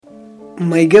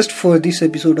My guest for this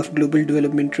episode of Global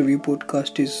Development Review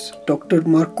podcast is Dr.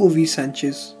 Marco V.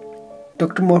 Sanchez.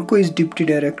 Dr. Marco is Deputy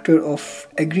Director of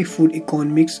Agri-Food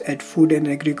Economics at Food and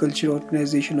Agriculture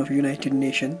Organization of United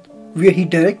Nations, where he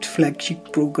directs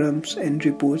flagship programs and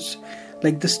reports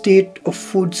like the state of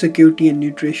food security and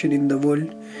nutrition in the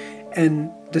world and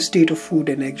the state of food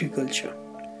and agriculture.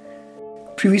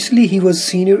 Previously, he was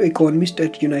Senior Economist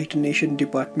at United Nations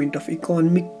Department of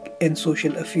Economic and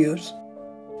Social Affairs.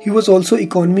 He was also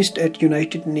economist at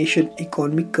United Nations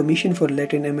Economic Commission for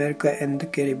Latin America and the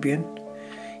Caribbean.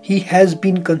 He has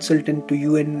been consultant to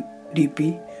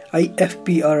UNDP,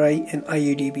 IFPRI and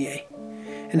IADBI,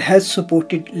 and has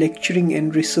supported lecturing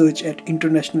and research at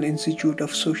International Institute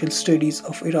of Social Studies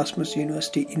of Erasmus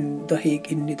University in The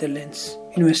Hague in Netherlands,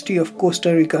 University of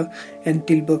Costa Rica and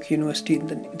Tilburg University in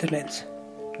the Netherlands.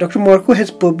 Dr. Marco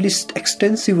has published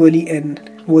extensively and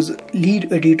was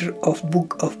lead editor of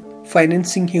Book of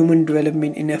Financing Human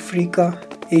Development in Africa,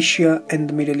 Asia and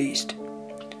the Middle East.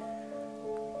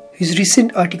 His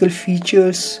recent article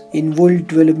features in World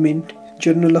Development,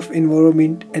 Journal of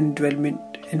Environment and Development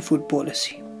and Food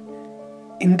Policy.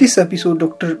 In this episode,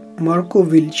 Dr. Marco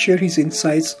will share his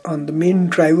insights on the main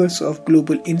drivers of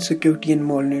global insecurity and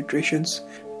malnutrition.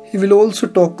 He will also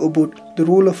talk about the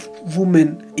role of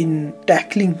women in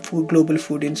tackling global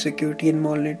food insecurity and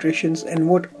malnutrition and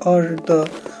what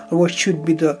should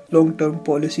be the long-term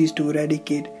policies to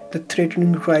eradicate the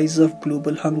threatening rise of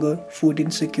global hunger, food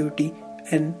insecurity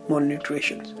and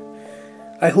malnutrition.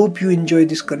 I hope you enjoy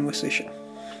this conversation.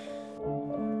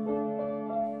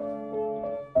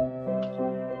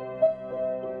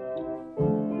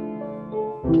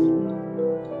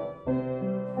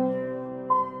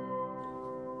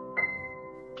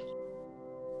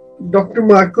 Dr.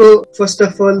 Marco, first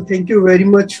of all, thank you very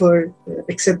much for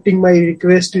accepting my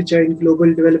request to join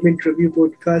Global Development Review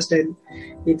podcast, and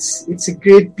it's a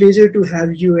great pleasure to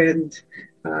have you and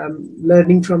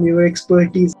learning from your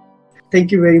expertise.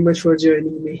 Thank you very much for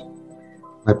joining me.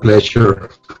 My pleasure.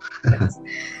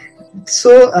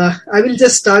 So I will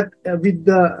just start with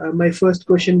my first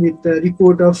question with the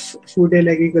report of Food and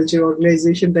Agriculture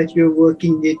Organization that you're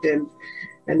working with,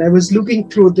 and I was looking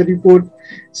through the report.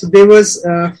 So there was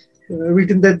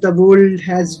written that the world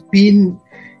has been,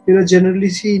 generally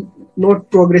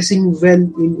not progressing well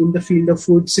in the field of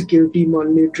food security,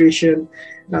 malnutrition,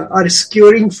 or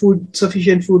securing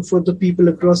sufficient food for the people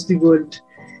across the world.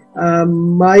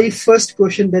 My first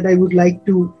question that I would like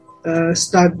to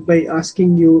start by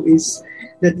asking you is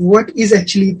that what is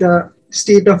actually the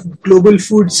state of global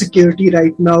food security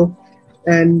right now,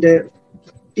 and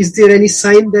is there any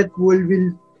sign that world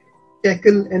will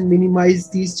tackle and minimize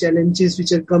these challenges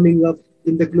which are coming up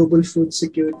in the global food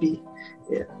security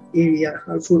area,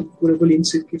 or global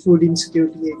food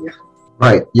insecurity area?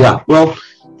 Right. Yeah. Well,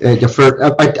 Jaffer,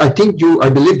 I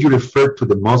believe you referred to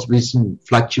the most recent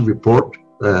flagship report,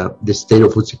 the State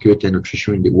of Food Security and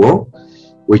Nutrition in the World,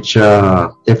 which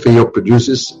FAO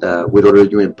produces with other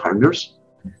UN partners.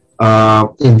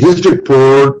 In this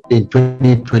report, in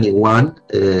 2021,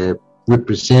 we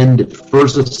present the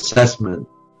first assessment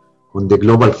on the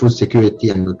global food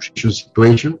security and nutrition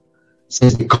situation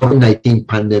since the COVID-19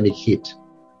 pandemic hit.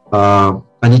 And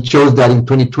it shows that in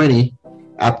 2020,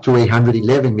 up to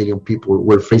 811 million people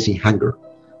were facing hunger.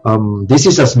 This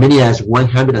is as many as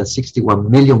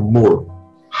 161 million more.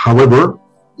 However,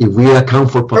 if we account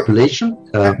for population,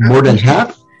 more than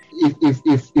half,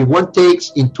 if one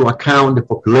takes into account the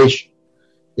population,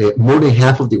 more than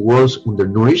half of the world's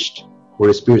undernourished or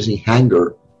experiencing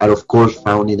hunger are of course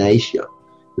found in Asia.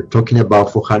 We're talking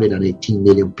about 418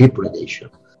 million people in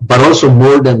Asia. But also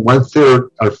more than 1/3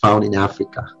 are found in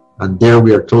Africa. And there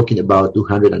we are talking about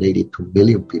 282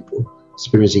 million people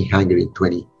experiencing hunger in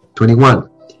 2021.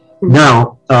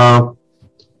 Now,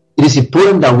 it is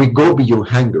important that we go beyond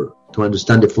hunger to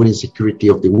understand the food insecurity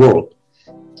of the world.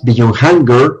 Beyond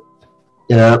hunger,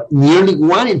 nearly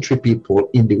 1 in 3 people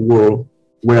in the world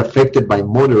were affected by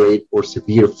moderate or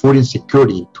severe food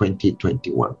insecurity in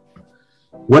 2021.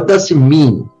 What does it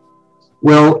mean?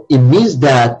 Well, it means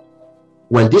that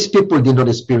while these people did not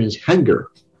experience hunger,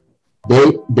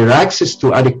 their access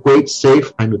to adequate,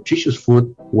 safe, and nutritious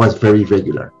food was very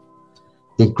regular.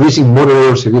 The increase in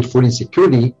moderate or severe food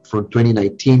insecurity from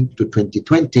 2019 to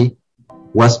 2020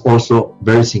 was also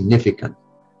very significant,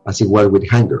 as it was with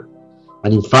hunger.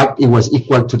 And in fact, it was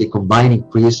equal to the combined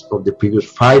increase of the previous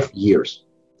 5 years.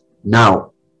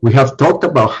 Now, we have talked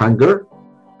about hunger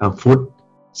and food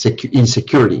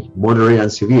insecurity, moderate and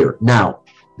severe. Now,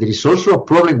 there is also a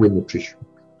problem with nutrition.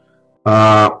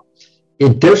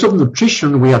 In terms of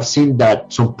nutrition, we have seen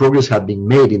that some progress has been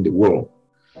made in the world.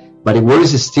 but the world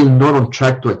is still not on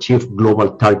track to achieve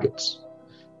global targets.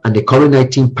 And the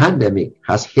COVID-19 pandemic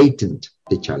has heightened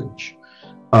the challenge.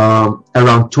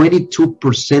 Around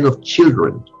 22% of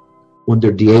children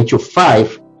under the age of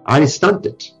 5 are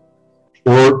stunted,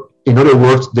 or in other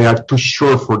words, they are too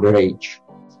short for their age.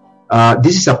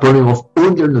 This is a problem of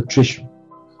undernutrition.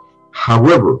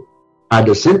 However, at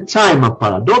the same time, and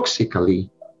paradoxically,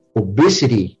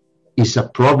 obesity is a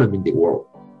problem in the world.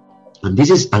 And this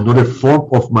is another form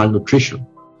of malnutrition.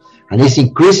 And it's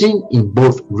increasing in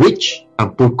both rich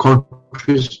and poor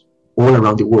countries all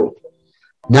around the world.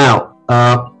 Now,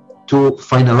 to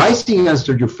finalizing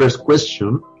answer your first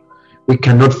question, we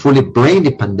cannot fully blame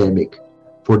the pandemic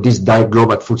for this dire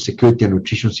global food security and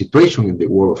nutrition situation in the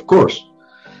world, of course.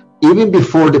 Even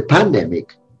before the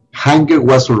pandemic, hunger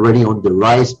was already on the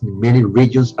rise in many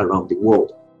regions around the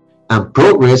world, and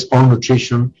progress on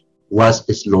nutrition was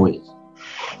slowing.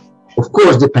 Of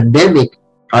course, the pandemic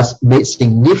has made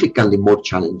significantly more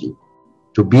challenging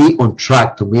to be on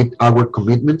track to meet our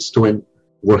commitments to end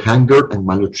world hunger and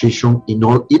malnutrition in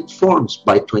all its forms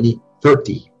by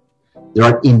 2030. There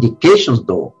are indications,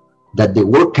 though, that the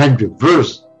world can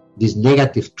reverse these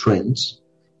negative trends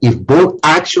if both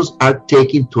actions are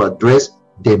taken to address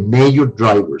the major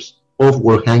drivers of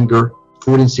world hunger,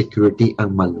 food insecurity,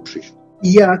 and malnutrition.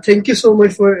 Yeah, thank you so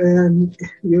much for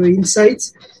your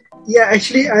insights. Yeah,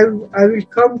 actually, I will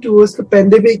come towards the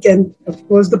pandemic, and of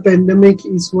course, the pandemic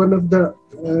is one of the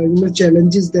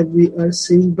challenges that we are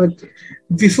seeing. But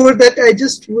before that, I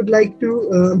just would like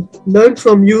to learn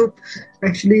from you,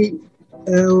 actually,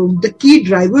 the key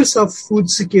drivers of food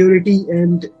security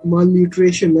and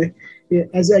malnutrition.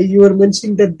 As you were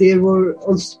mentioning that there were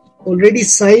already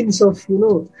signs of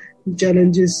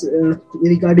challenges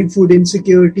regarding food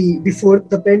insecurity before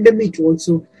the pandemic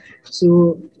also.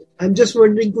 So I'm just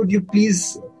wondering, could you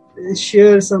please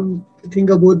share something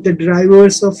about the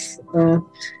drivers of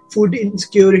food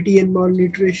insecurity and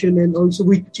malnutrition, and also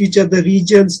which are the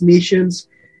regions, nations,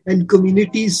 and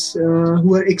communities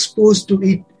who are exposed to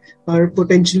it are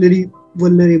potentially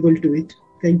vulnerable to it?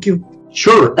 Thank you.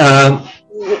 Sure.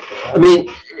 I mean,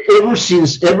 ever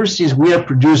since we are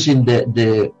producing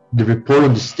the report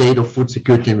on the state of food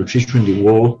security and nutrition in the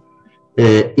world,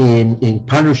 in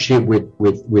partnership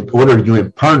with other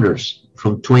UN partners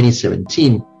from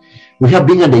 2017, we have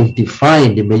been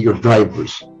identifying the major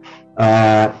drivers.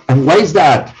 And why is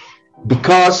that?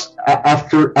 Because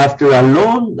after a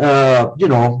long,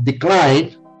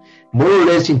 decline, more or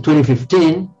less in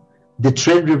 2015, the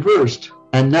trend reversed,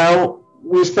 and now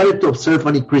we started to observe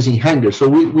an increase in hunger. So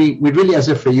we really, as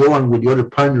FAO and with the other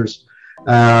partners,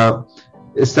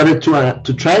 started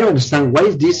to try to understand why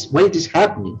is this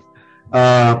happening,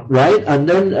 right? And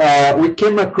then we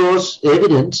came across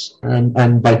evidence,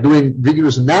 and by doing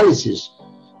rigorous analysis,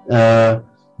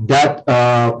 that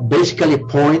basically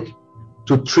point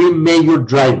to three major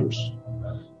drivers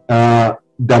that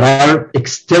are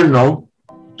external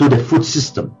to the food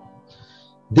system.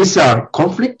 These are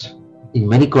conflict in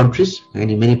many countries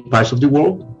and in many parts of the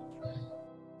world,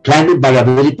 climate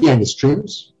variability and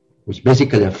extremes, which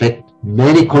basically affect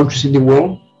many countries in the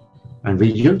world and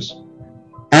regions,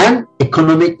 and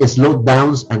economic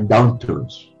slowdowns and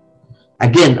downturns.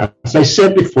 Again, as I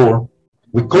said before,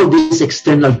 we call these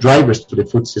external drivers to the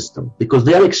food system because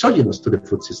they are exogenous to the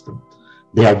food system.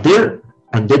 They are there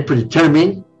and they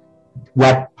predetermine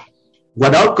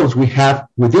what outcomes we have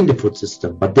within the food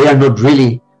system, but they are not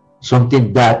really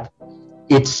something that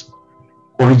it's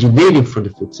originating from the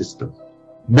food system.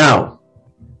 Now,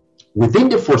 within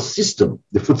the food system,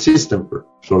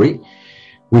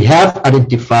 we have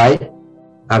identified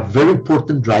a very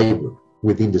important driver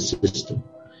within the system.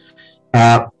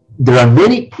 There are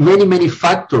many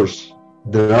factors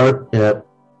that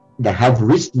have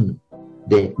risen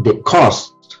the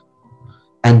cost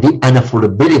and the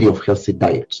unaffordability of healthy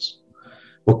diets.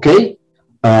 Okay,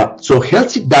 so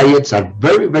healthy diets are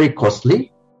very, very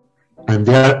costly, and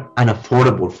they are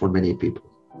unaffordable for many people.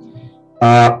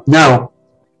 Now,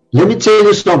 let me tell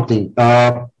you something.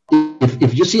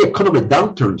 If you see economic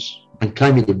downturns and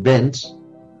climate events,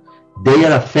 they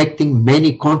are affecting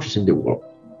many countries in the world.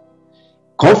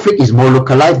 Conflict is more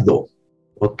localized, though.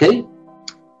 Okay,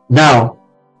 now,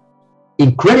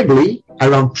 incredibly,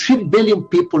 around 3 billion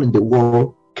people in the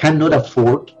world cannot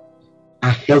afford a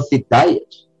healthy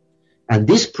diet. And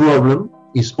this problem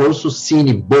is also seen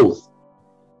in both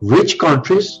rich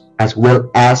countries as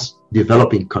well as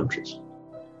developing countries.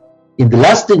 In the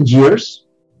last 10 years,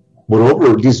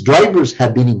 moreover, these drivers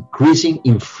have been increasing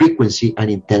in frequency and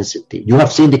intensity. You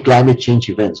have seen the climate change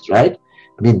events, right?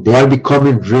 I mean, they are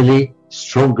becoming really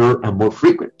stronger and more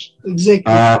frequent.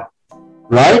 Exactly.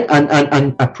 right?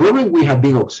 And a problem we have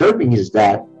been observing is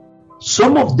that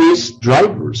some of these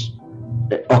drivers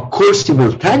occur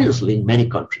simultaneously in many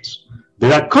countries.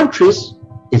 There are countries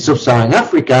in sub-Saharan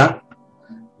Africa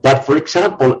that, for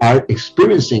example, are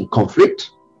experiencing conflict,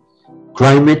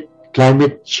 climate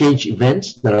change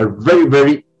events that are very,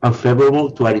 very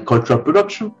unfavorable to agricultural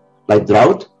production, like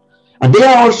drought, and they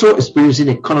are also experiencing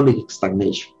economic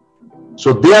stagnation.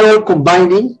 So they are all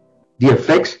combining the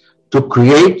effects to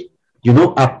create,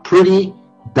 a pretty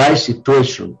dire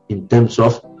situation in terms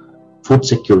of food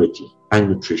security and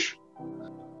nutrition.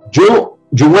 You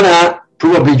will ask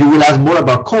more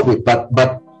about COVID,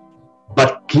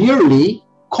 but clearly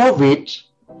COVID,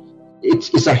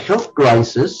 it's a health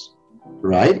crisis,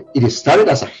 right? It started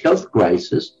as a health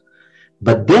crisis,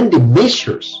 but then the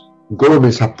measures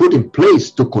governments have put in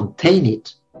place to contain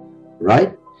it,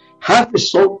 right, have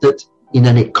resulted in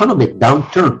an economic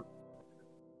downturn.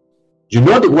 The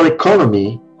world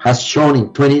economy has shown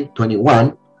in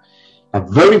 2021 a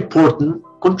very important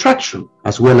contraction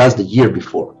as well as the year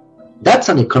before. That's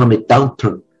an economic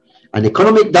downturn. And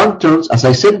economic downturns, as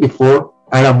I said before,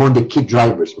 are among the key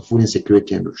drivers of food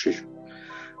insecurity and nutrition.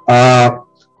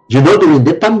 During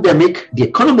the pandemic, the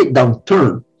economic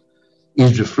downturn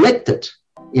is reflected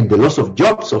in the loss of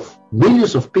jobs of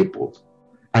millions of people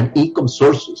and income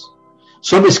sources.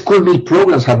 Some school meal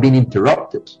programs have been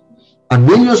interrupted, and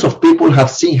millions of people have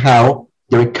seen how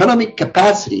their economic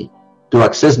capacity to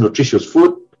access nutritious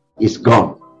food is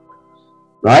gone,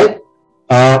 right?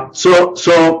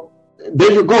 So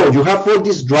there you go. You have all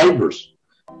these drivers,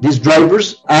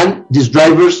 and these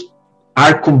drivers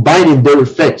are combining their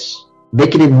effects,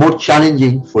 making it more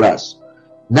challenging for us.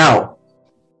 Now,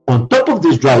 on top of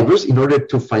these drivers, in order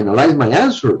to finalize my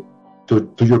answer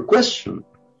to your question,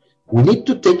 we need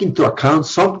to take into account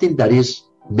something that is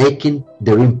making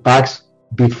their impacts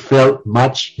be felt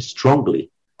much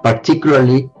strongly,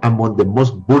 particularly among the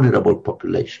most vulnerable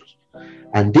populations.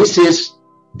 And this is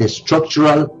the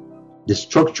structural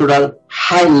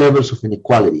high levels of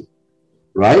inequality,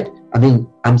 right? I mean,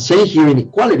 I'm saying here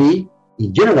inequality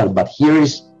in general, but here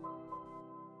is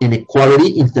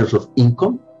inequality in terms of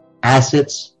income,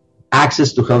 assets,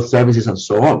 access to health services, and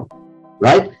so on,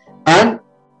 right? And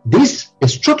these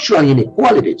structural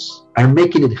inequalities are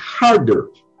making it harder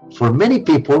for many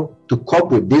people to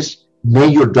cope with these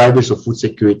major drivers of food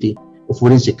security, of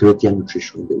food insecurity and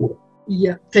nutrition in the world.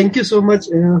 Yeah, thank you so much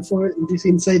for this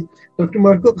insight, Dr.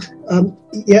 Marco.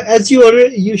 As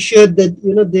you shared that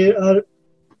there are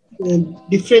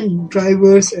different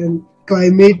drivers, and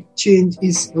climate change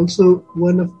is also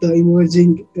one of the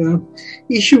emerging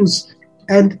issues.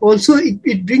 And also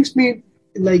it brings me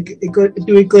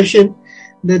to a question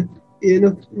that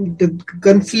the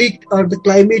conflict or the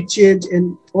climate change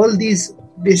and all these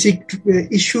basic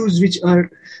issues which are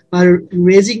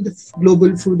raising the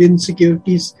global food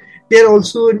insecurities, they're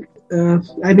also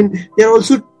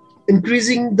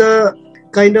increasing the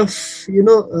kind of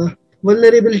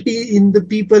vulnerability in the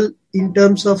people in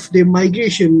terms of their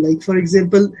migration. Like, for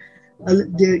example,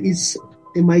 there is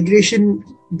a migration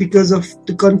because of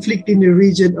the conflict in a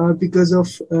region or because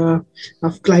of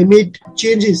climate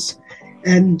changes,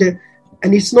 and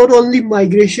it's not only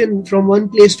migration from one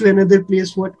place to another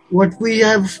place. What we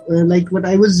have, what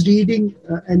I was reading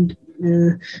and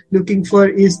looking for,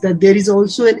 is that there is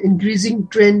also an increasing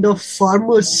trend of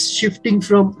farmers shifting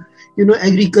from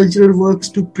agricultural works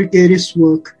to precarious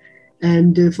work.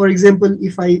 And for example,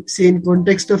 if I say in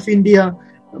context of India,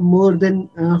 more than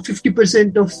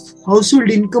 50% of household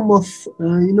income of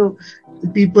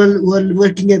people who are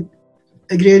working at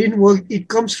agrarian work, it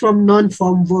comes from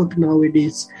non-farm work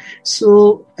nowadays.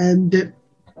 So and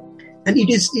it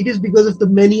is because of the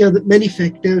many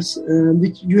factors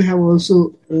which you have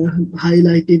also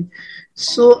highlighted.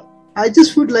 So I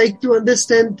just would like to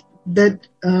understand that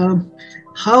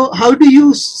how do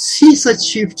you see such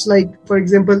shifts, like, for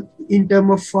example, in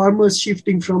terms of farmers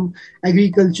shifting from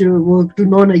agriculture work to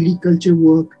non-agriculture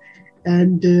work?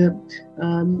 And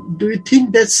do you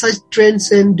think that such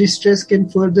trends and distress can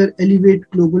further elevate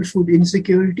global food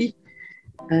insecurity?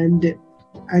 And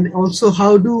also,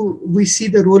 how do we see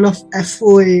the role of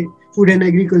FAO, Food and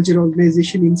Agriculture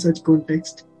Organization, in such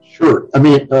context? Sure. I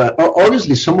mean,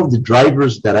 obviously, some of the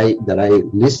drivers that I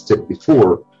listed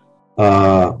before,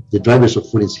 the drivers of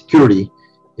food insecurity,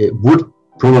 would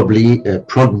probably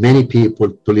prompt many people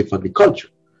to leave agriculture,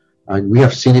 and we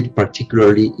have seen it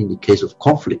particularly in the case of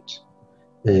conflict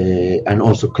and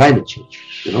also climate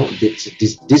change.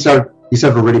 These are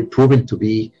already proven to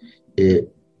be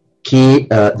key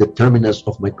determinants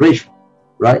of migration,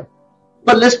 right?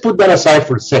 But let's put that aside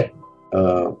for a second.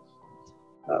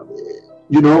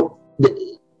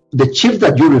 the shift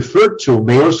that you referred to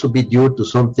may also be due to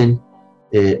something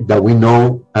that we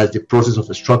know as the process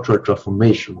of structural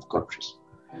transformation of countries,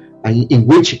 and in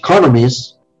which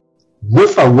economies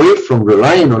move away from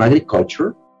relying on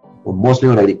agriculture, or mostly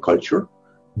on agriculture,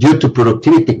 due to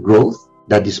productivity growth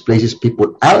that displaces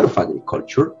people out of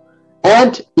agriculture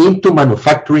and into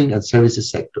manufacturing and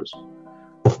services sectors.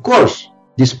 Of course,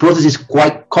 this process is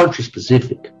quite country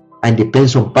specific and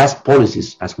depends on past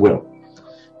policies as well.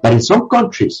 But in some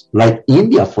countries, like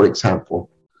India, for example,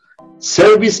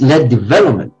 service-led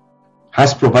development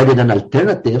has provided an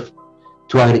alternative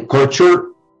to agriculture,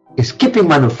 skipping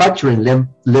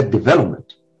manufacturing-led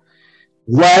development.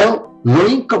 While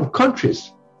low-income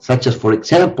countries, such as, for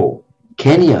example,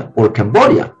 Kenya or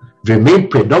Cambodia, remain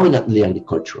predominantly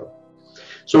agricultural.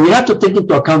 So we have to take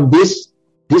into account this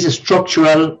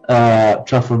structural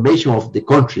transformation of the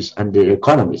countries and their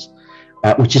economies,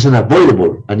 which is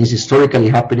unavoidable and is historically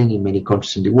happening in many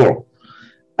countries in the world.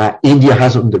 India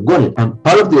has undergone it, and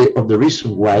part of the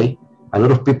reason why a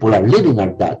lot of people are living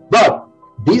at that. But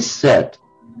this said,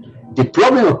 the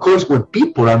problem occurs when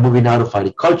people are moving out of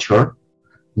agriculture,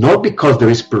 not because there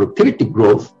is productivity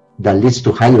growth that leads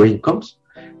to higher incomes,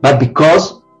 but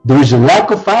because there is a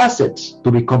lack of assets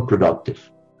to become productive,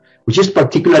 which is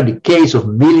particularly the case of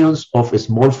millions of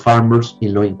small farmers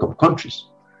in low-income countries.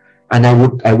 And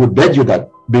I would bet you that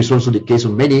this is also the case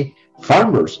of many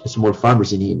farmers, small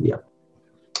farmers in India.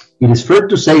 It is fair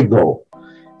to say, though,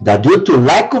 that due to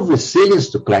lack of resilience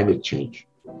to climate change,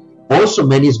 also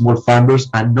many small farmers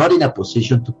are not in a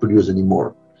position to produce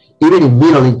anymore, even in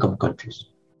middle-income countries.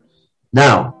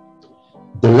 Now,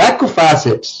 the lack of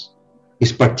assets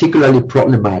is particularly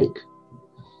problematic.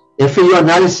 FAO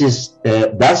analysis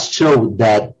does show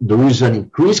that there is an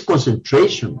increased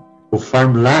concentration of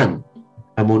farmland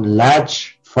among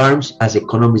large farms as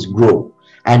economies grow,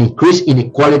 and increased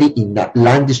inequality in that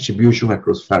land distribution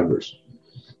across farmers.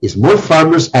 Small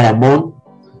farmers are among,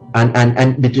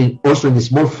 and between also in the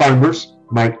small farmers,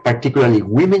 particularly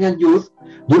women and youth,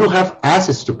 do not have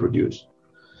assets to produce,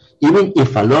 even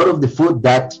if a lot of the food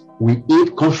that we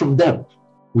eat comes from them,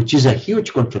 which is a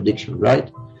huge contradiction,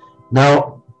 right?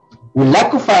 Now, with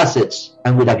lack of assets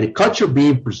and with agriculture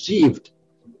being perceived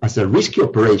as a risky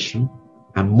operation,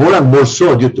 and more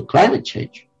so due to climate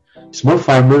change, small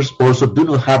farmers also do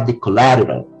not have the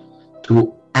collateral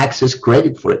to access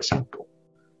credit, for example.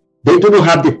 They do not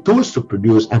have the tools to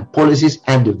produce, and policies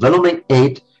and development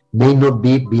aid may not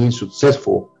be being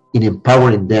successful in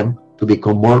empowering them to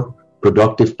become more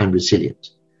productive and resilient.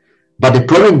 But the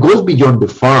problem goes beyond the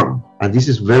farm, and this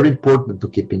is very important to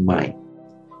keep in mind.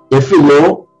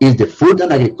 FAO is the Food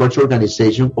and Agriculture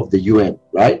Organization of the UN,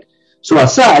 right? So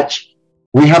as such,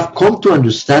 we have come to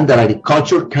understand that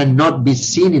agriculture cannot be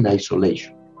seen in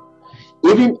isolation.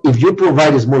 Even if you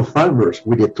provide small farmers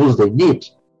with the tools they need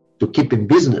to keep in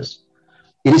business,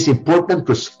 it is important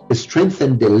to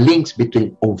strengthen the links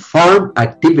between on-farm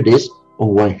activities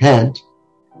on one hand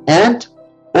and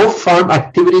off-farm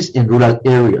activities in rural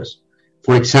areas.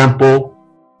 For example,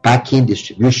 packing,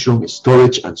 distribution,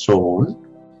 storage, and so on,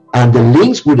 and the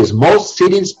links with the small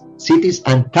cities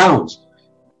and towns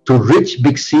to reach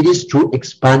big cities through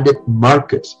expanded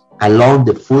markets along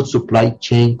the food supply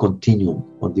chain continuum,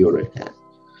 on the other hand.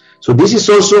 So this is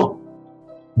also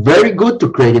very good to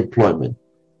create employment,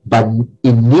 but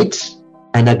it needs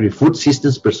an agri-food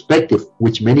systems perspective,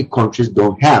 which many countries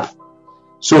don't have.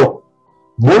 So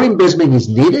more investment is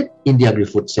needed in the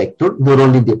agri-food sector, not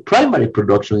only in the primary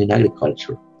production in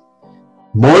agriculture.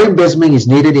 More investment is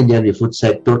needed in the agri-food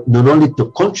sector, not only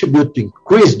to contribute to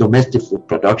increase domestic food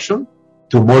production,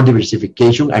 to more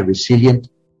diversification and resilient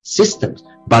systems,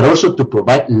 but also to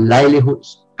provide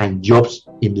livelihoods and jobs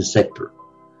in the sector.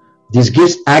 This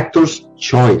gives actors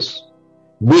choice,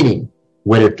 meaning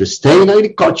whether to stay in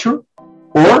agriculture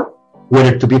or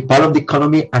whether to be part of the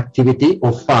economy activity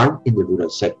or farm in the rural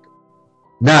sector.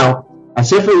 Now,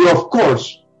 as FAO, of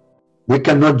course, we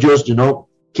cannot just,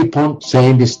 keep on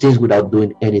saying these things without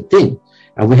doing anything.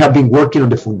 And we have been working on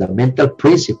the fundamental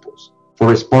principles for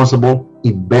responsible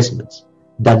investments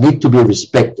that need to be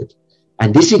respected.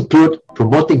 And this includes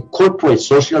promoting corporate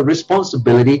social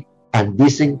responsibility and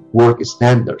decent work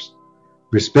standards,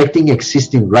 respecting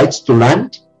existing rights to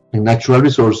land and natural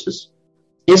resources,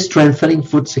 strengthening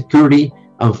food security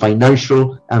and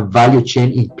financial and value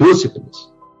chain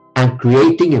inclusiveness, and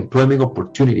creating employment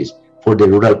opportunities for the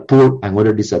rural poor and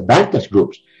other disadvantaged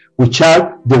groups, which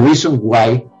are the reason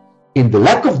why, in the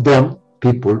lack of them,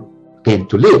 people tend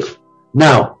to live.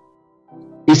 Now,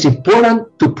 it's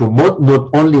important to promote not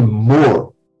only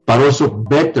more, but also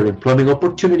better employment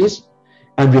opportunities,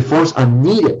 and reforms are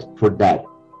needed for that.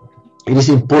 it is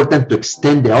important to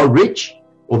extend the outreach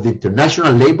of the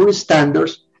international labor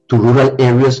standards to rural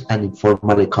areas and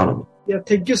informal economy. Yeah,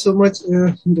 thank you so much,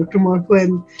 Dr. Marco.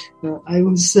 And I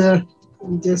was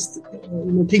just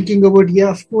thinking about,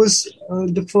 of course,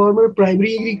 the former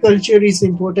primary agriculture is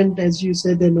important, as you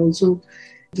said, and also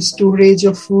the storage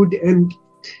of food and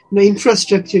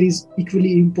infrastructure is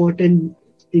equally important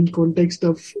in context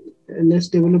of less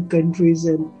developed countries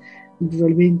and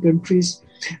developing countries.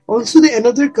 Also,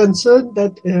 another concern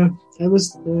that I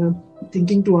was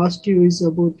thinking to ask you is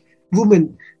about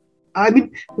women. I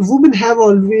mean, women have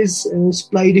always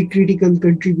supplied a critical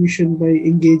contribution by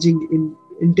engaging in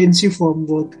intensive farm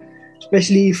work,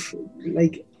 especially if,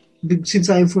 since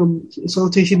I'm from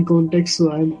South Asian context,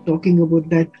 so I'm talking about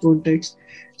that context.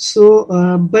 So,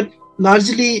 but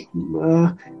largely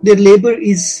their labor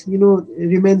is,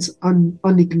 remains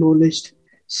unacknowledged.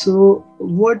 So,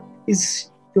 what is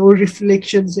your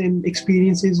reflections and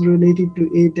experiences related to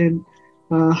it, and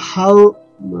how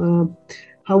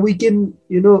we can,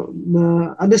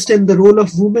 understand the role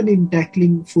of women in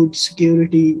tackling food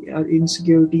security,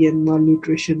 insecurity, and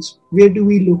malnutrition? Where do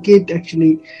we locate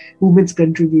actually women's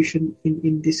contribution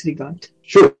in this regard?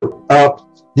 Sure.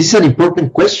 This is an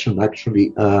important question,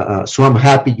 actually. So I'm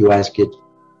happy you asked it.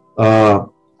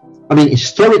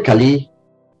 Historically,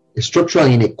 structural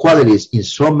inequalities in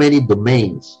so many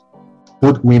domains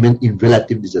put women in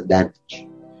relative disadvantage,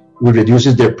 which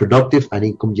reduces their productive and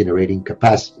income generating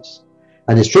capacities.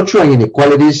 And the structural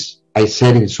inequalities, I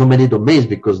said, in so many domains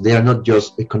because they are not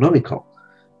just economical,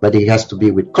 but it has to be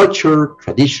with culture,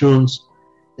 traditions,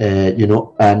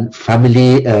 and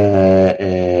family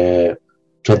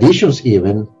traditions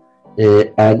even,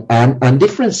 and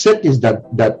different settings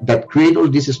that create all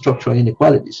these structural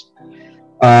inequalities.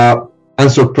 And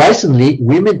surprisingly,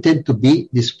 women tend to be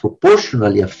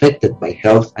disproportionately affected by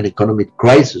health and economic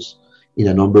crisis in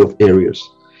a number of areas,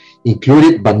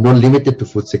 included but not limited to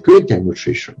food security and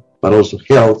nutrition, but also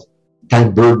health,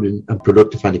 time burden, and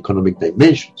productive and economic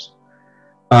dimensions.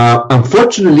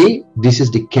 Unfortunately, this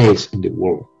is the case in the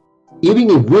world.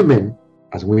 Even if women,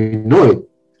 as we know it,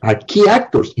 are key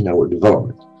actors in our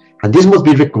development, and this must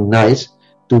be recognized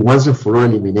to once and for all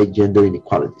eliminate gender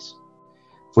inequalities.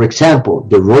 For example,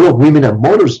 the role of women and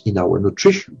mothers in our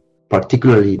nutrition,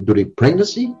 particularly during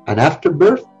pregnancy and after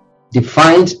birth,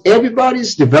 defines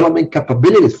everybody's development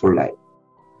capabilities for life.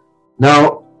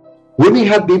 Now, women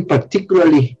have been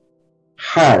particularly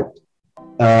hard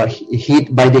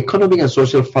hit by the economic and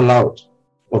social fallout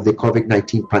of the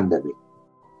COVID-19 pandemic.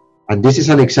 And this is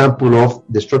an example of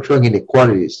the structural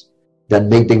inequalities that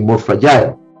make them more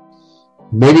fragile.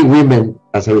 Many women,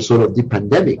 as a result of the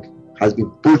pandemic, has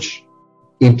been pushed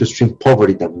into extreme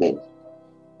poverty than men.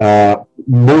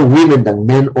 More women than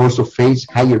men also face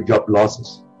higher job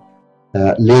losses,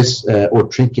 less or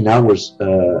shrinking hours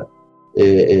to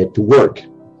work,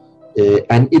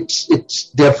 and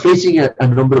they're facing a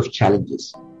number of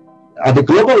challenges at the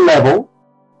global level.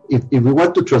 If we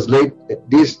want to translate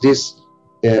these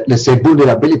let's say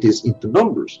vulnerabilities into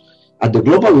numbers, at the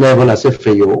global level as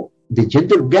FAO, the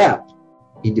gender gap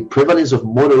in the prevalence of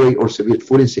moderate or severe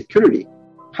food insecurity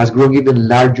has grown even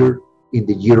larger in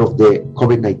the year of the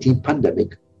COVID-19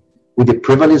 pandemic, with the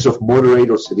prevalence of moderate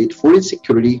or severe food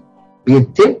insecurity being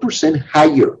 10%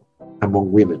 higher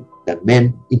among women than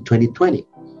men in 2020,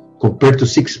 compared to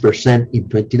 6% in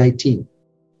 2019.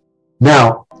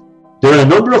 Now, there are a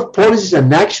number of policies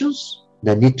and actions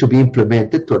that need to be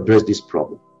implemented to address this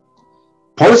problem.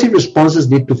 Policy responses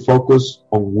need to focus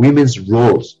on women's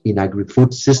roles in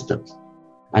agri-food systems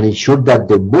and ensure that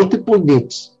their multiple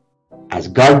needs as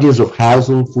guardians of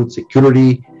household food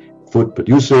security, food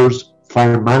producers,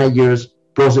 farm managers,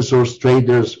 processors,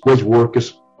 traders, wage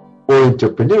workers, or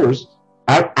entrepreneurs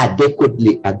are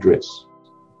adequately addressed.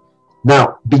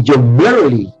 Now, beyond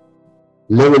merely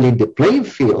leveling the playing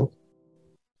field,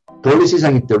 policies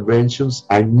and interventions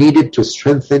are needed to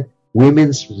strengthen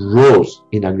women's roles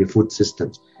in agri-food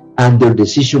systems and their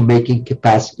decision-making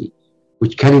capacity,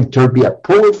 which can in turn be a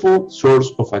powerful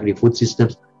source of agri-food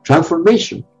systems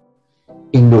transformation.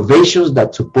 Innovations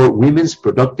that support women's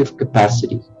productive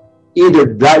capacity, either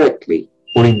directly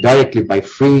or indirectly by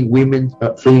freeing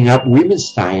up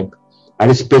women's time, are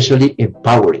especially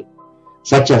empowering,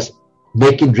 such as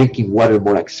making drinking water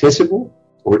more accessible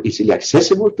or easily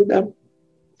accessible to them,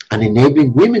 and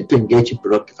enabling women to engage in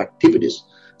productive activities,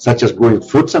 such as growing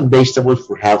fruits and vegetables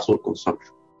for household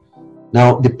consumption.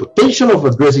 Now, the potential of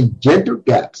addressing gender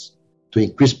gaps to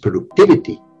increase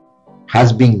productivity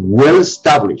has been well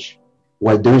established,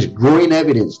 while there is growing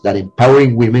evidence that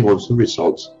empowering women also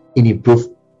results in improved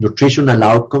nutritional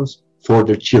outcomes for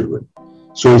their children.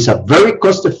 So it's a very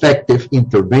cost-effective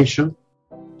intervention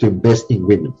to invest in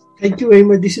women. Thank you very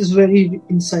much. This is very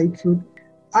insightful.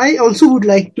 I also would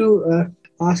like to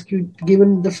ask you,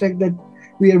 given the fact that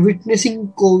we are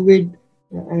witnessing COVID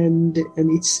and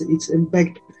its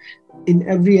impact in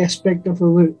every aspect of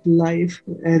our life,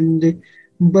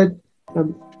 but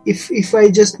if I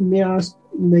just may ask,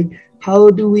 like, how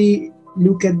do we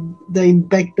look at the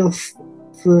impact of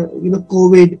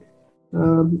COVID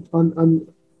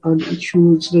on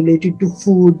issues related to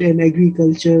food and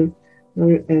agriculture,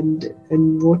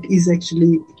 and what is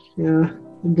actually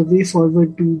the way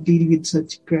forward to deal with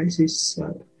such crisis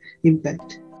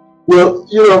impact? Well,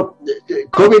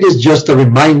 COVID is just a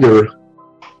reminder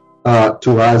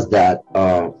to us that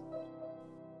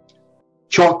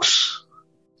shocks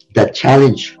that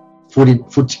challenge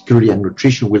food security and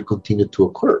nutrition will continue to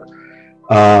occur.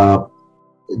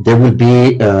 There will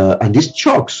be, and these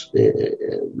shocks,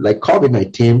 like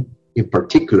COVID-19 in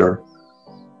particular,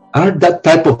 are that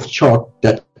type of shock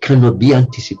that cannot be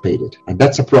anticipated, and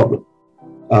that's a problem.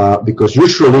 Because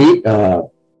usually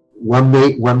one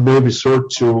may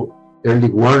resort to early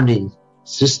warning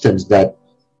systems that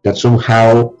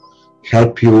somehow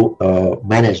help you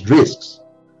manage risks.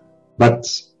 But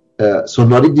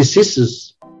zoonotic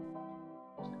diseases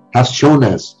have shown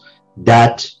us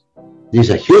that there's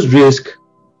a huge risk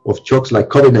of shocks like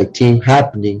COVID-19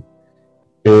 happening,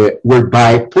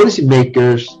 whereby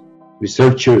policymakers,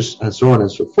 researchers, and so on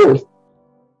and so forth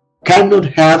cannot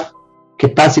have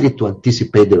capacity to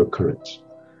anticipate their occurrence.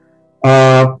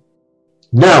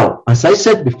 Now, as I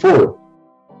said before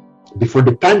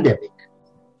the pandemic,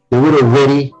 there were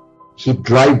already heat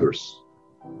drivers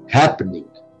happening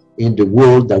in the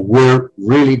world that were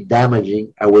really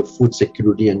damaging our food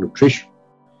security and nutrition.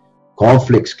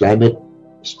 Conflicts, climate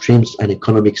streams, and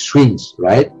economic swings,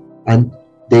 right? And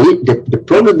the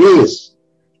problem is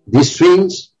these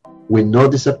swings will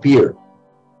not disappear.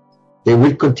 They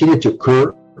will continue to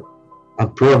occur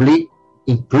and probably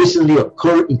increasingly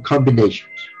occur in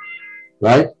combinations,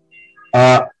 right?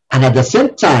 And at the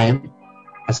same time,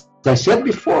 as I said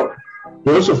before,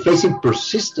 we're also facing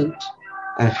persistent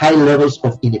and high levels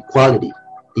of inequality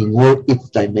in all its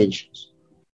dimensions.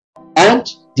 And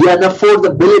the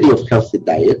unaffordability of healthy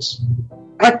diets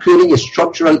are creating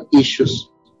structural issues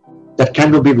that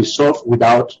cannot be resolved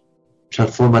without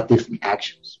transformative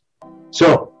actions.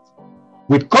 So,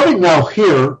 with COVID now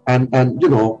here and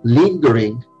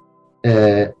lingering,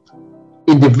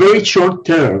 in the very short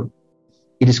term,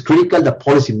 it is critical that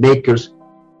policymakers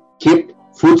keep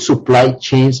food supply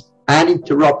chains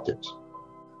uninterrupted,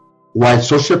 while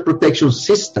social protection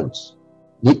systems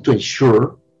need to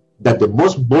ensure that the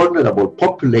most vulnerable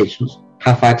populations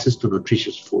have access to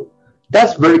nutritious food.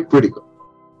 That's very critical.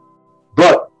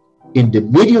 But in the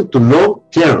medium to long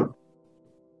term,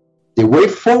 the way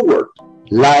forward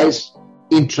lies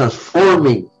in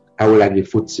transforming our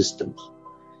agri-food systems.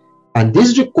 And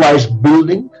this requires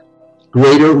building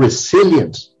greater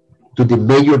resilience to the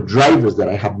major drivers that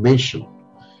I have mentioned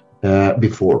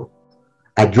before,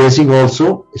 addressing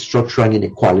also structural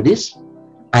inequalities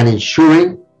and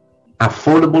ensuring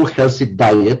affordable, healthy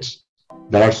diets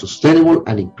that are sustainable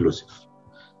and inclusive.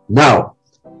 Now,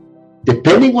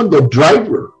 depending on the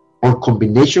driver or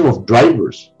combination of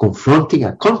drivers confronting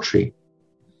a country,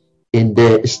 in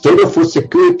the State of Food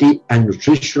Security and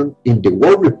Nutrition in the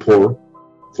World Report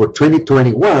for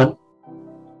 2021,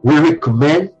 we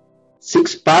recommend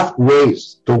 6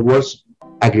 pathways towards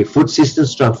agri-food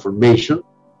systems transformation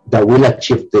that will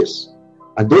achieve this.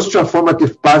 And those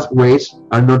transformative pathways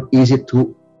are not easy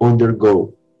to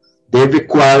undergo. They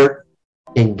require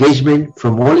engagement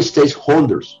from all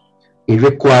stakeholders. It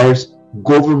requires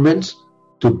governments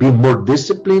to be more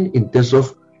disciplined in terms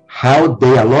of how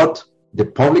they allot the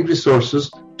public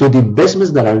resources to the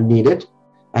investments that are needed,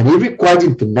 and it requires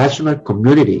international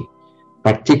community,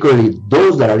 particularly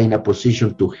those that are in a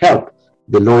position to help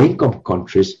the low-income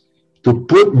countries, to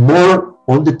put more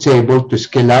on the table to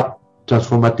scale up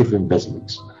transformative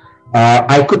investments.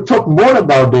 I could talk more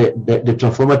about the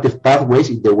transformative pathways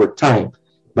if there were time,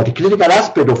 but the critical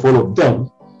aspect of all of them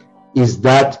is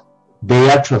that they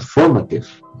are transformative,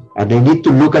 and they need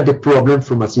to look at the problem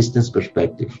from a systems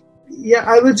perspective. Yeah,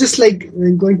 I was just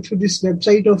going through this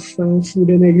website of Food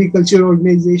and Agriculture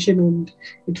Organization, and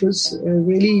it was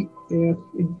really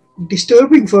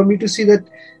disturbing for me to see that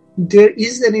there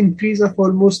is an increase of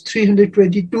almost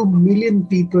 322 million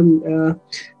people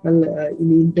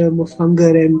in terms of hunger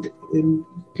and in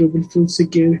global food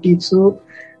security. So,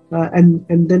 and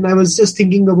then I was just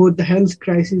thinking about the health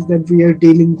crisis that we are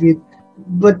dealing with.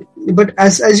 But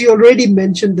as you already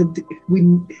mentioned, that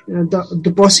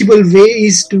the possible way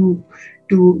is to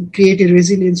to create a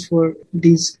resilience for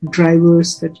these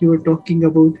drivers that you were talking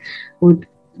about.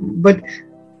 But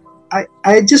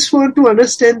I just want to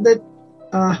understand that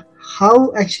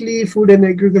how actually Food and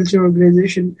Agriculture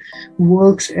Organization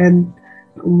works, and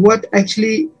what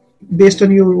actually, based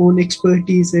on your own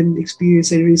expertise and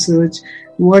experience and research,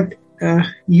 what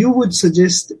you would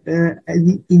suggest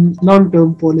in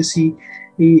long-term policy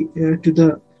to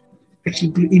the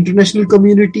actually international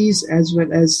communities, as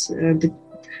well as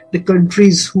the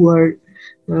countries who are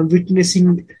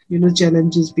witnessing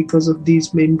challenges because of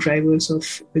these main drivers of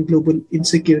global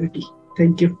insecurity.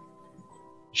 Thank you.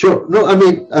 Sure. No, I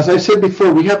mean, as I said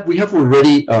before, we have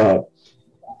already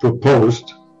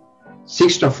proposed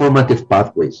 6 transformative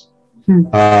pathways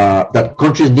that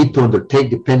countries need to undertake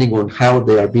depending on how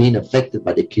they are being affected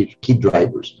by the key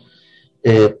drivers.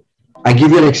 I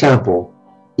give you an example.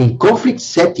 In conflict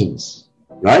settings,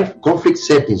 right? Conflict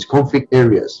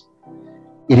areas,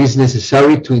 it is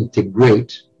necessary to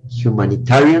integrate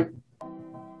humanitarian,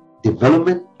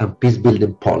 development, and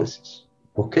peace-building policies.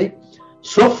 Okay?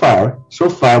 So far,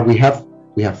 we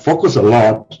have focused a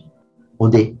lot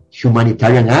on the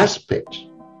humanitarian aspect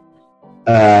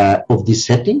of these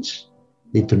settings.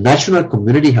 The international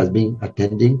community has been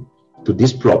attending to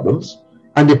these problems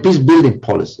and the peace-building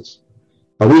policies.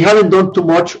 But we haven't done too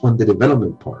much on the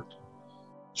development part.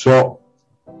 So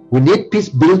we need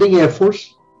peace-building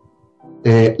efforts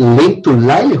linked to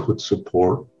livelihood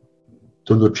support,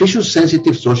 to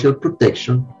nutrition-sensitive social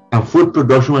protection, and food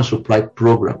production and supply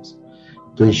programs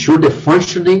to ensure the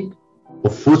functioning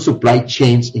of food supply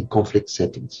chains in conflict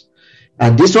settings.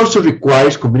 And this also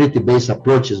requires community-based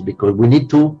approaches, because we need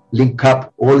to link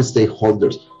up all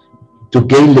stakeholders to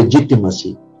gain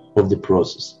legitimacy of the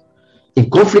process. In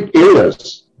conflict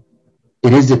areas,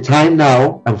 it is the time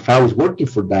now, and FAO is working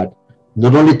for that,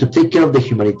 not only to take care of the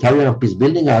humanitarian and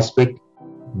peace-building aspect,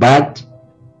 but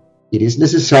it is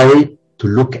necessary to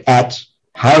look at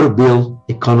how to build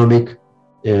economic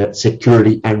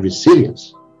security and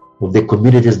resilience of the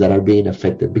communities that are being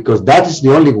affected, because that is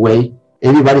the only way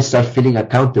everybody starts feeling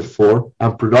accounted for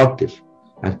and productive,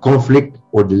 and conflict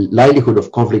or the livelihood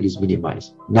of conflict is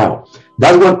minimized. Now,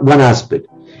 that's one aspect.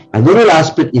 Another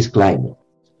aspect is climate.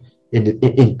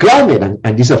 In climate,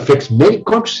 and this affects many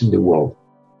countries in the world,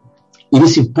 it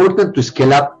is important to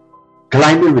scale up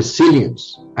climate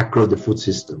resilience across the food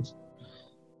systems.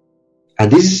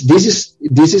 And this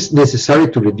is necessary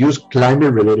to reduce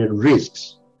climate-related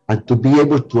risks and to be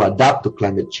able to adapt to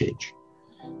climate change.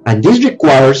 And this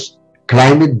requires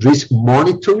climate risk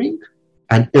monitoring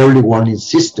and early warning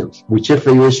systems, which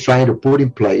FAO is trying to put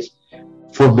in place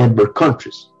for member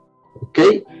countries.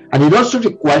 Okay? And it also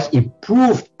requires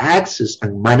improved access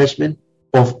and management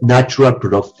of natural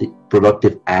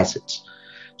productive assets.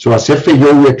 So as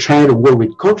FAO, we are trying to work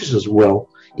with countries as well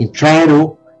in trying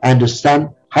to understand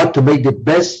how to make the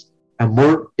best and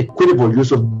more equitable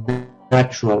use of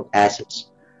natural assets.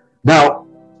 Now,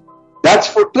 that's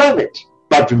for climate.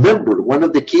 But remember, one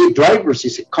of the key drivers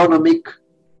is economic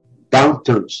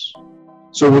downturns.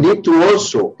 So we need to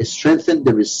also strengthen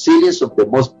the resilience of the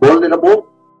most vulnerable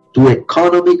to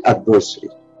economic adversity.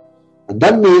 And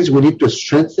that means we need to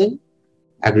strengthen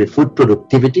agri-food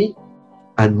productivity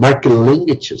and market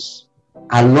linkages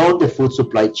along the food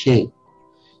supply chain.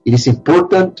 It is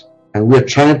important, and we are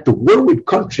trying to work with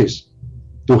countries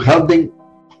to help them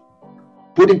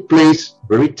put in place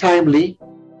very timely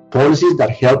policies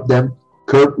that help them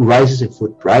curb rises in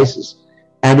food prices,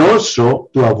 and also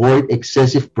to avoid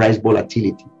excessive price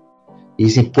volatility. It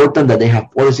is important that they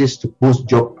have policies to boost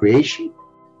job creation.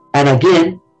 And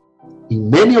again, in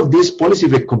many of these policy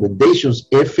recommendations,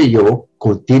 FAO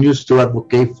continues to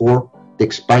advocate for the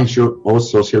expansion of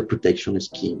social protection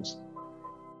schemes.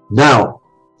 Now,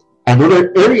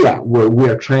 another area where we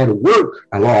are trying to work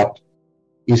a lot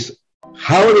is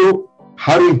how to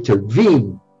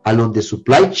intervene along the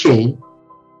supply chain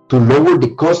to lower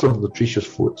the cost of nutritious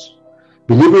foods.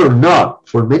 Believe it or not,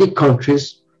 for many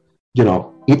countries,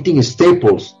 eating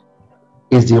staples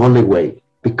is the only way,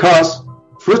 because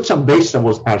fruits and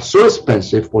vegetables are so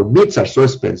expensive, or meats are so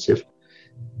expensive,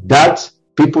 that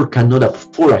people cannot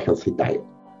afford a healthy diet.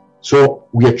 So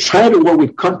we are trying to work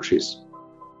with countries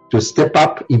to step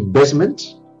up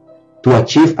investments to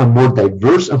achieve a more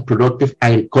diverse and productive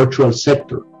agricultural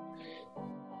sector,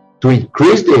 to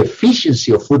increase the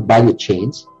efficiency of food value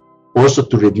chains, also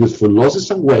to reduce food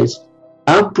losses and waste,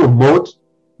 and promote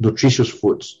nutritious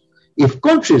foods. If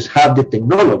countries have the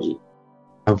technology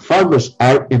and farmers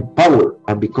are empowered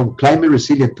and become climate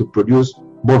resilient to produce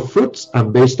more fruits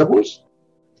and vegetables,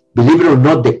 believe it or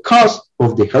not, the cost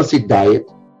of the healthy diet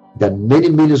that many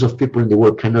millions of people in the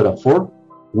world cannot afford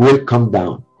will come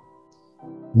down.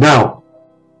 Now,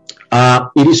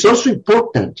 it is also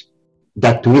important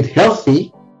that to eat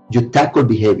healthy, you tackle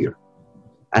behavior.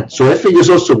 And so FAO is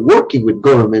also working with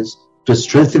governments to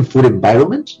strengthen food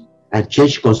environment and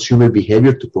change consumer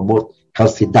behavior to promote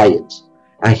healthy diets.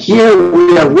 And here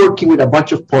we are working with a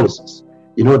bunch of policies.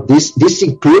 This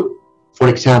include, for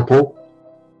example,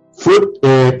 food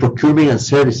procurement and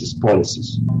services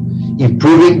policies,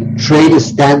 improving trade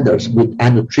standards with a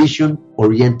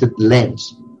nutrition-oriented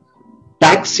lens,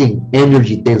 taxing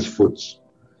energy-dense foods,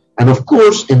 and of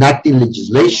course, enacting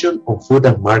legislation on food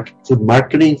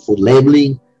marketing, food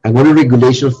labeling, and other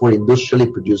regulations for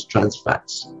industrially produced trans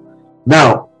fats.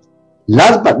 Now,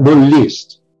 last but not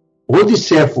least, all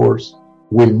these efforts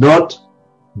will not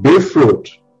bear fruit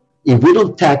if we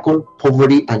don't tackle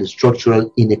poverty and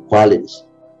structural inequalities,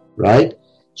 right?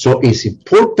 So it's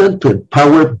important to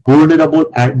empower vulnerable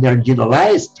and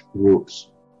marginalized groups.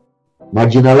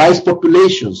 Marginalized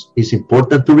populations is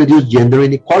important to reduce gender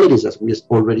inequalities, as we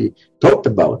already talked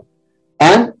about.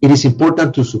 And it is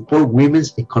important to support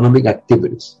women's economic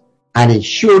activities and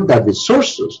ensure that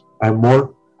resources are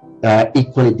more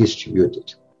equally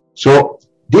distributed. So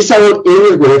these are all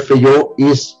areas where FAO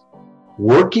is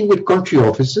working with country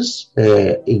offices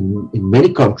in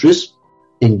many countries,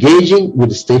 engaging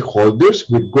with stakeholders,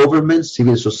 with governments,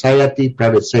 civil society,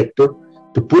 private sector,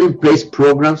 to put in place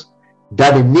programs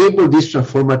that enable these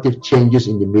transformative changes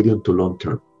in the medium to long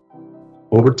term.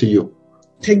 Over to you.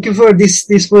 Thank you for this.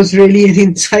 This was really an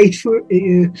insightful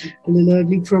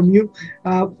learning from you.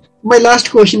 My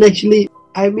last question, actually,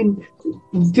 I mean,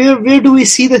 where do we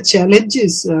see the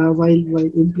challenges while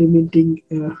implementing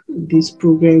these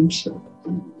programs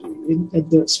at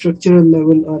the structural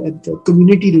level or at the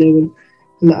community level?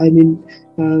 I mean,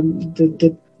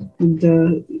 the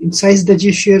insights that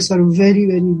you share are very,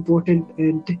 very important,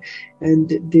 and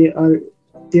they are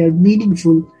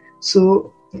meaningful.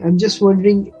 So I'm just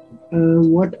wondering,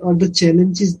 what are the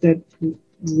challenges that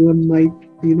one might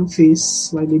face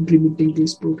while implementing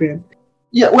this program?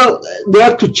 Yeah, well, there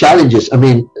are two challenges. I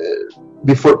mean,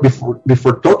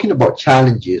 before talking about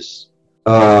challenges,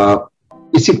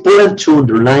 it's important to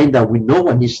underline that we know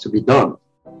what needs to be done.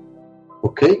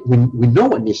 Okay, we know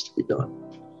what needs to be done.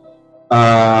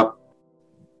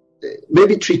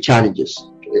 Maybe three challenges.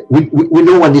 We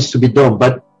know what needs to be done,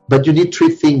 but you need three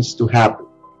things to happen.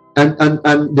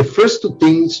 And the first two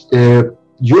things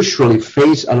usually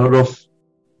face a lot of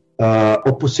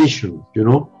opposition.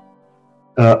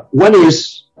 One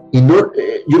is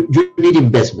you need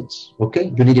investments.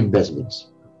 Okay, you need investments,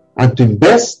 and to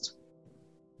invest,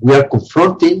 we are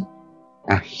confronting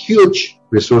a huge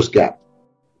resource gap.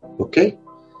 Okay,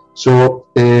 so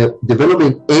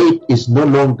development aid is no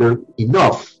longer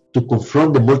enough to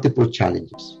confront the multiple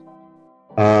challenges.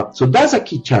 So that's a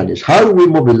key challenge. How do we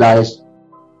mobilize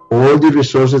all the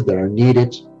resources that are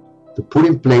needed to put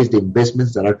in place the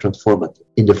investments that are transformative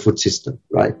in the food system,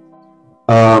 right?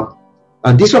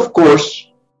 And this, of course,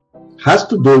 has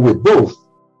to do with both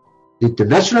the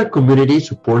international community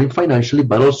supporting financially,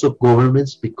 but also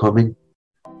governments becoming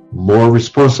more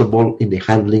responsible in the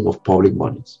handling of public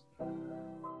monies.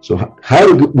 So how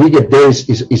do we get there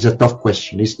is a tough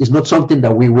question. It's not something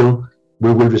that we will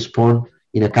respond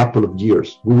in a couple of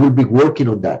years. We will be working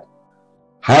on that.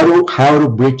 How to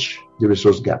bridge the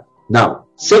resource gap. Now,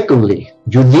 secondly,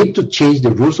 you need to change the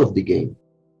rules of the game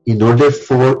in order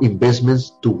for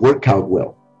investments to work out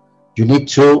well. You need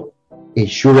to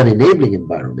ensure an enabling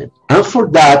environment. And for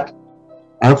that,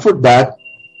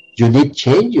 you need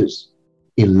changes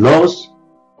in laws,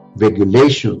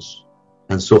 regulations,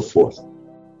 and so forth,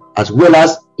 as well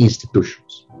as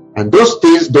institutions. And those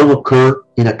things don't occur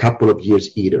in a couple of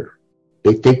years either.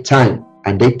 They take time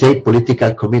and they take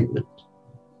political commitment.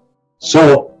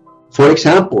 So, for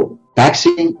example,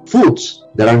 taxing foods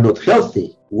that are not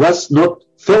healthy was not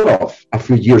thought of a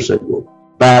few years ago.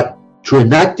 But through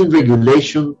enacting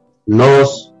regulation,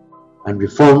 laws, and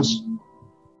reforms,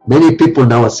 many people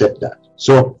now accept that.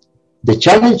 So the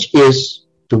challenge is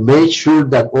to make sure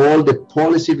that all the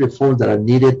policy reforms that are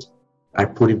needed are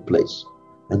put in place.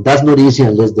 And that's not easy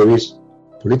unless there is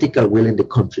political will in the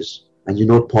countries.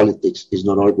 And politics is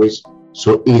not always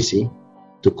so easy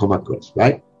to come across,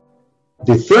 right?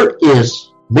 The third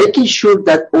is making sure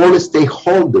that all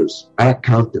stakeholders are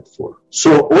accounted for.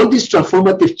 So all these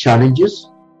transformative challenges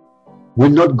will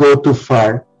not go too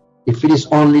far if it is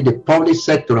only the public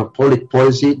sector and public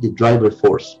policy the driver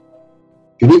force.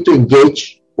 You need to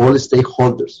engage all the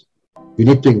stakeholders. You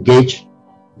need to engage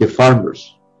the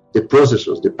farmers, the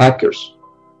processors, the packers,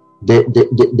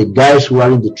 the guys who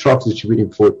are in the trucks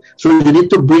distributing food. So you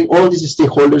need to bring all these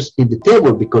stakeholders in the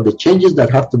table, because the changes that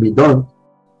have to be done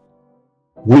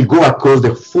will go across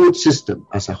the food system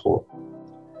as a whole.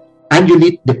 And you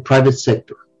need the private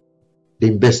sector, the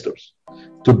investors,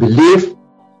 to believe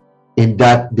in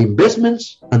that the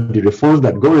investments and the reforms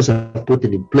that governments are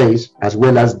putting in place, as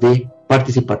well as the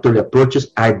participatory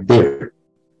approaches, are there,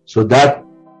 so that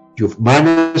you've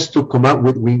managed to come up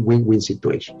with win-win-win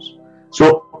situations.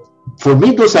 So for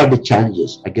me, those are the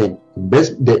challenges. Again,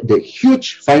 the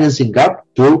huge financing gap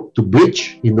to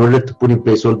bridge in order to put in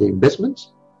place all the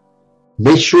investments.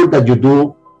 Make sure that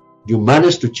you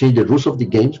manage to change the rules of the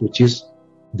games, which is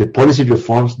the policy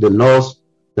reforms, the laws,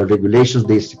 the regulations,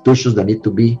 the institutions that need to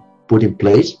be put in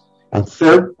place. And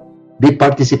third, be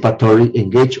participatory,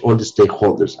 engage all the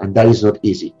stakeholders, and that is not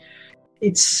easy.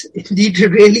 It's indeed a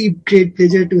really great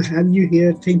pleasure to have you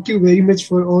here. Thank you very much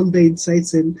for all the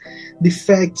insights and the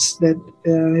facts that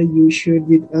you shared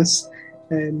with us.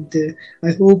 And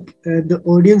I hope the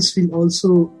audience will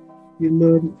also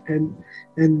learn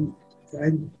and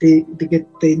they get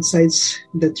the insights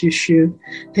that you share.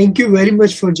 Thank you very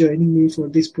much for joining me for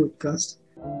this podcast.